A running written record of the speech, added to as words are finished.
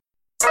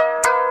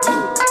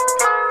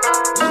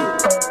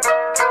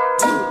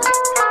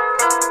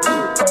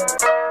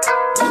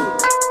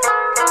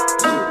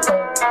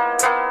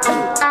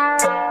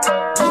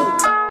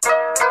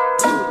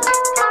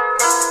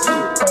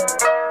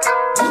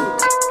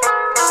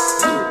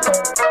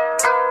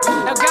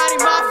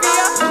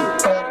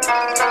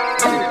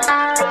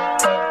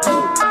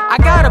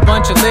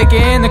liquor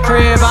in the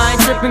crib, I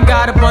ain't tripping.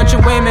 Got a bunch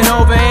of women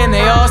over and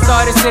they all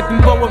started sipping.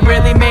 But what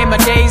really made my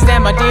days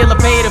that my dealer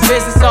paid a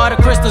visit. Saw the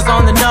crystals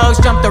on the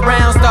nugs, jumped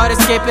around, started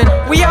skipping.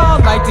 We all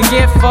like to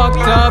get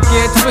fucked up,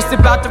 get twisted,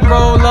 about to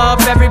roll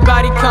up.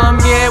 Everybody come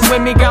get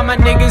with me, got my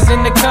niggas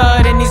in the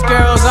cut and these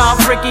girls all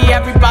freaky.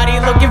 Everybody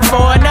looking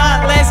for a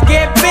nut, let's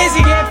get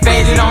busy.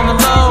 Faded on the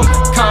low,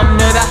 come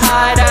to the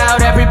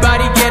hideout.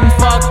 Everybody getting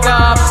fucked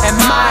up at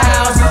my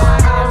house.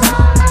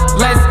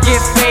 Let's get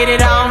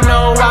faded, I don't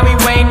know why we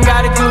waiting.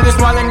 Gotta do this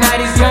while the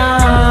night is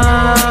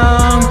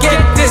young. Get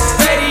this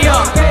fetty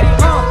up,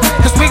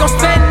 cause we gon'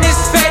 spend this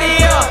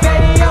fetty up.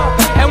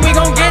 And we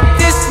gon' get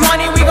this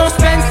money, we gon'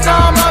 spend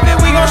some of it.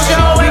 We gon'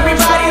 show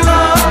everybody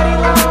love.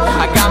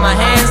 I got my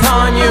hands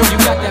on you,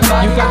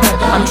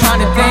 I'm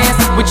tryna dance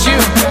with you.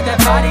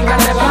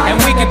 And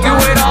we can do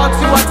it all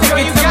too. I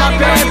take it to my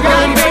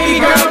bedroom,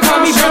 baby girl, call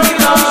me, show me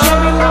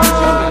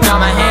love. Got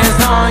my hands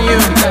on you,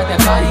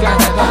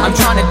 I'm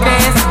tryna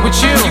dance with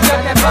you.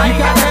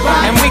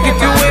 And we can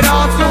do it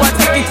all too. I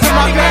take it to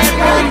my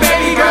bedroom,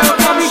 baby girl,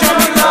 call me, show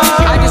me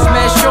love. I just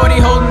met shorty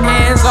holding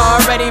hands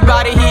already,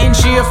 body heating.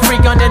 She a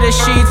freak under the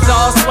sheets,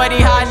 all sweaty,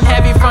 hot and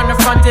heavy. From the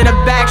front to the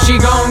back, she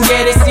gon'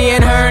 get it.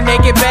 Seeing her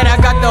naked bed, I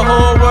got the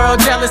whole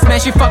world jealous. Man,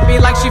 she fucked me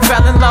like she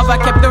fell in love. I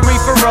kept the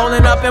reefer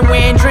rolling up and we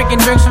ain't drinking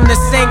drinks from the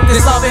sink.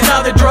 This love and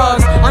other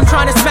drugs. I'm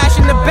trying to smash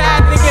in the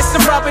bath and get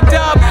some rubber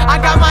dub. I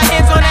got my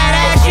hands on that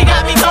ass, she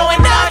got me going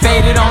nuts.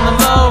 Faded on the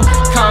low,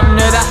 come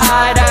to the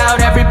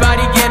hideout.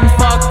 Everybody getting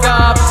fucked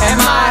up at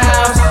my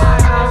house.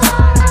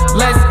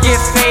 Let's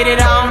get faded,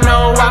 I don't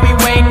know why we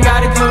waiting.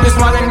 Gotta do this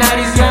while the night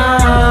is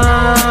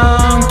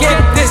young. Get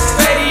this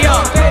fetty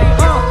up,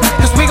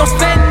 cause we gon'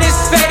 spend this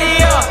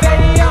fetty up.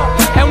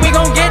 And we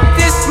gon' get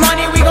this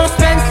money, we gon'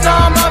 spend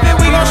some of it.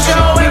 We gon'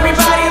 show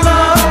everybody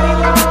love.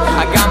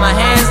 I got my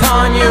hands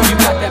on you,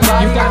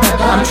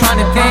 I'm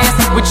tryna dance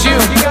with you.